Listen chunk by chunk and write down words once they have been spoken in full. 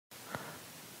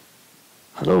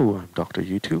Hello, I'm Dr.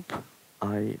 YouTube.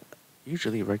 I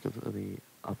usually regularly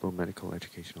upload medical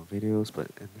educational videos, but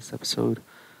in this episode,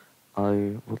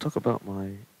 I will talk about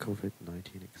my COVID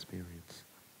 19 experience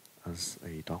as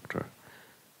a doctor.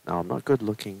 Now, I'm not good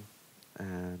looking,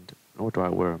 and nor do I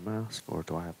wear a mask or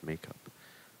do I have makeup.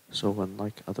 So,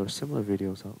 unlike other similar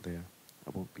videos out there, I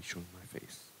won't be showing my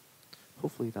face.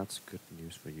 Hopefully, that's good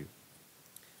news for you.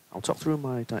 I'll talk through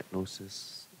my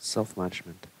diagnosis, self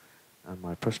management, and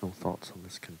my personal thoughts on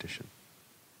this condition.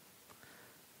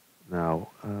 Now,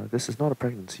 this is not a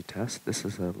pregnancy test, this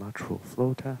is a lateral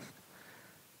flow test.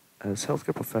 As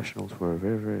healthcare professionals, we're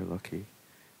very, very lucky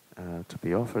to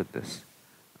be offered this.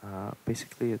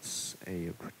 Basically, it's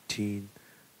a routine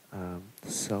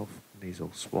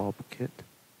self-nasal swab kit,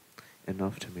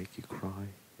 enough to make you cry,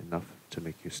 enough to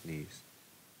make you sneeze.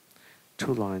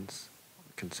 2 lines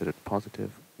considered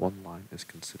positive, 1 line is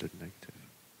considered negative.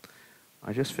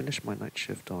 I just finished my night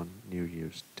shift on New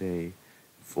Year's Day,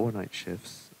 4 night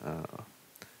shifts,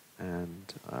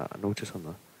 and I noticed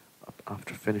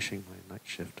after finishing my night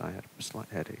shift I had a slight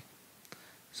headache.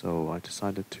 So I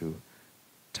decided to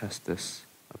test this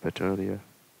a bit earlier,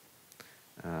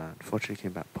 and unfortunately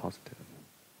came back positive.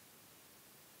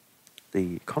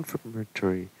 The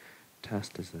confirmatory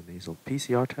test is a nasal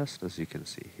PCR test, as you can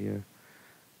see here.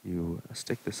 You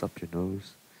stick this up your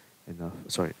nose,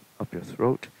 up your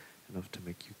throat, enough to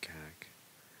make you gag.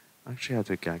 I actually had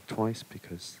to gag twice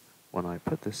because when I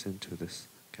put this into this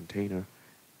container,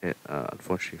 it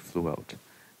unfortunately flew out,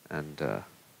 and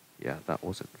yeah, that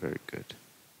wasn't very good.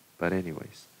 But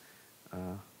anyways,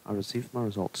 I received my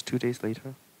results 2 days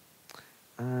later,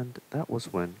 and that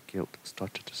was when guilt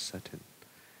started to set in,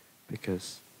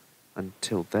 because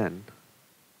until then,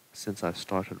 since I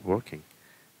started working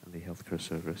in the healthcare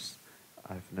service,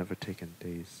 I've never taken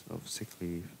days of sick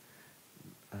leave,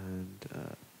 and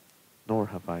nor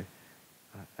have I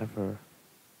ever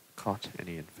caught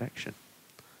any infection.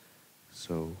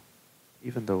 So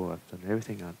even though I've done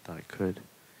everything that I could,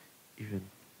 even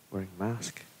wearing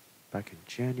mask back in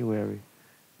January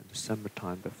and December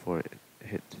time before it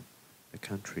hit the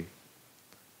country,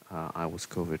 I was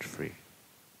COVID free.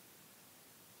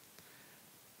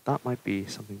 That might be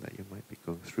something that you might be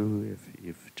going through if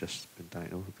you've just been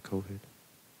diagnosed with COVID.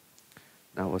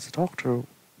 Now, as a doctor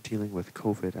dealing with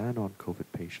COVID and non-COVID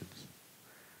patients,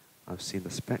 I've seen the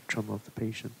spectrum of the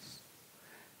patients,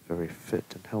 very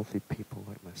fit and healthy people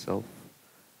like myself,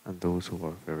 and those who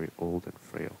are very old and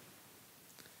frail.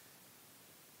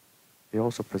 They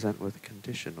also present with a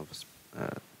condition of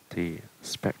the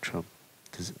spectrum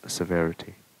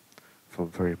severity, from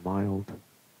very mild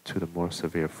to the more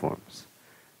severe forms,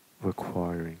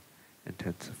 requiring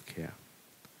intensive care.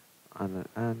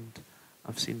 And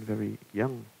I've seen very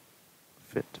young,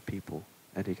 fit people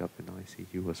ending up in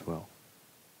ICU as well.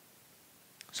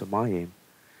 So my aim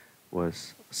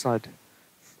was, aside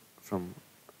from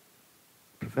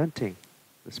preventing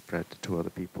the spread to other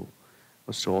people,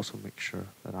 was to also make sure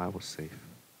that I was safe,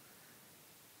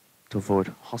 to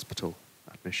avoid hospital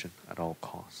admission at all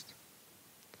costs.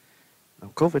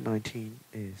 Now, COVID-19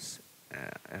 is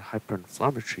a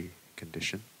hyperinflammatory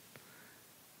condition.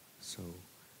 So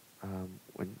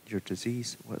when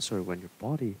when your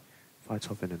body fights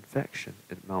off an infection,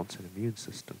 it mounts an immune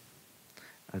system,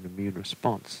 an immune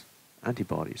response,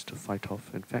 antibodies to fight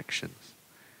off infections.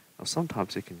 Now,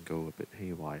 sometimes it can go a bit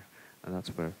haywire, and that's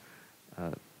where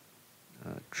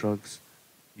drugs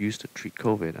used to treat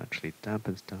COVID actually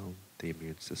dampens down the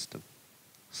immune system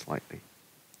slightly.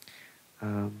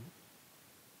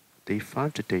 Day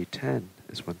 5 to day 10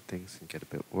 is when things can get a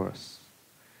bit worse.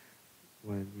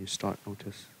 When you start to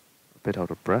notice a bit out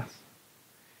of breath,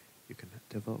 you can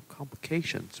develop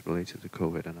complications related to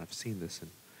COVID, and I've seen this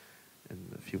in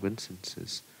a few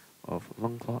instances of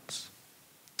lung clots,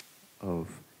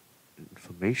 of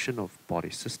inflammation of body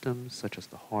systems such as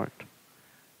the heart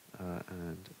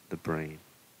and the brain.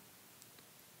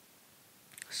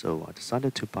 So I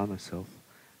decided to buy myself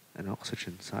an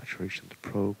oxygen saturation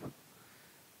probe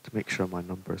to make sure my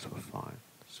numbers were fine.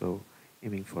 So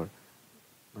aiming for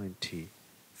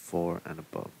 94 and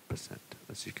above %,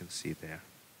 as you can see there.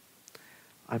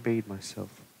 I made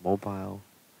myself mobile,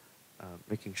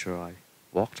 making sure I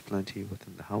walked plenty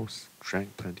within the house,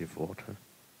 drank plenty of water,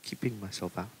 keeping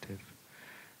myself active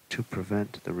to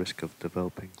prevent the risk of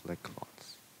developing leg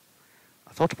clots.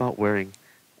 I thought about wearing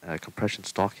a compression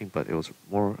stocking, but it was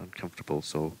more uncomfortable.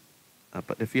 So,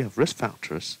 but if you have risk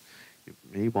factors, you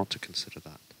may want to consider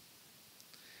that.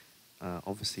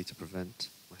 Obviously, to prevent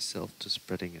myself to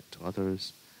spreading it to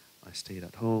others, I stayed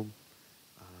at home.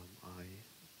 I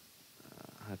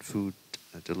had food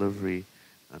delivery,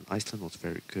 and Iceland was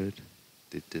very good.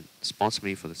 they didn't sponsor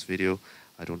me for this video.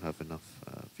 I don't have enough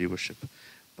viewership,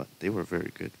 but they were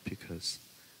very good because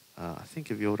I think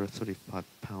if you order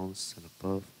 £35 and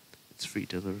above, it's free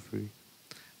delivery,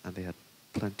 and they had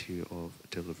plenty of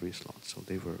delivery slots, so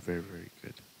they were very, very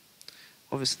good.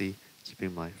 Obviously,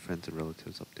 keeping my friends and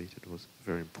relatives updated was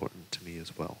very important to me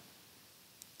as well.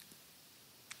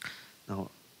 Now,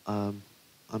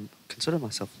 I'm consider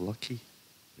myself lucky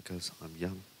because I'm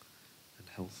young and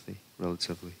healthy,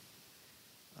 relatively.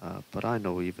 But I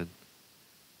know even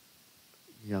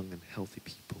young and healthy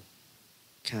people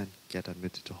can get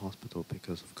admitted to hospital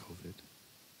because of COVID.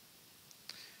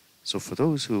 So for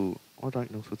those who are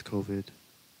diagnosed with COVID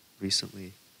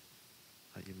recently,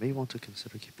 you may want to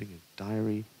consider keeping a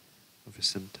diary of your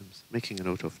symptoms, making a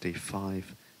note of day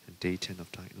 5 and day 10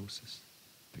 of diagnosis.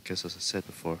 Because as I said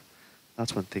before,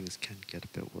 that's when things can get a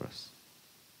bit worse.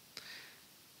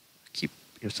 Keep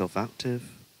yourself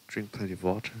active, drink plenty of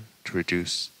water to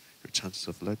reduce your chances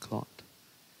of leg clot.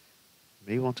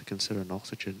 You may want to consider an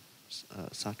oxygen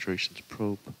saturation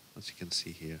probe, as you can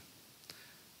see here.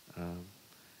 And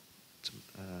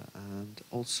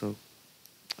also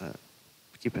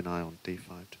keep an eye on day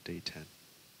 5 to day 10.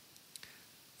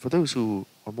 For those who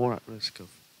are more at risk of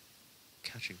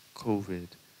catching COVID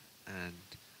and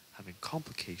having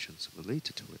complications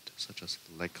related to it, such as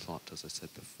leg clot, as I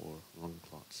said before, lung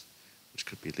clots, which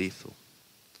could be lethal.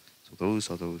 So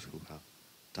those are those who have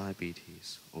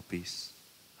diabetes, obese,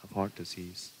 have heart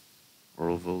disease, or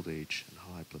of old age and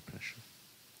high blood pressure.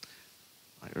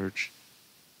 I urge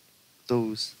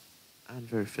those and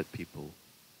very fit people,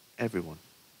 everyone,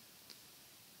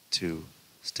 to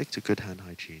stick to good hand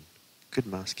hygiene, good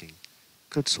masking,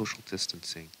 good social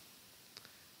distancing.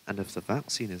 And if the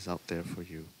vaccine is out there for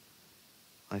you,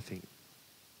 I think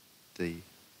the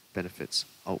benefits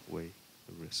outweigh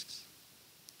the risks.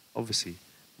 Obviously,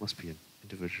 it must be an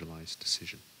individualized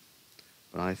decision,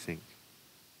 but I think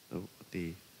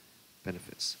the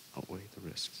benefits outweigh the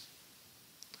risks.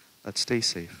 Let's stay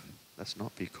safe, let's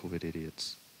not be COVID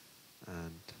idiots,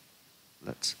 and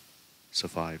let's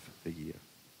survive the year.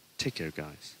 Take care,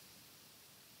 guys.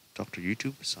 Dr.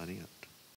 YouTube signing out.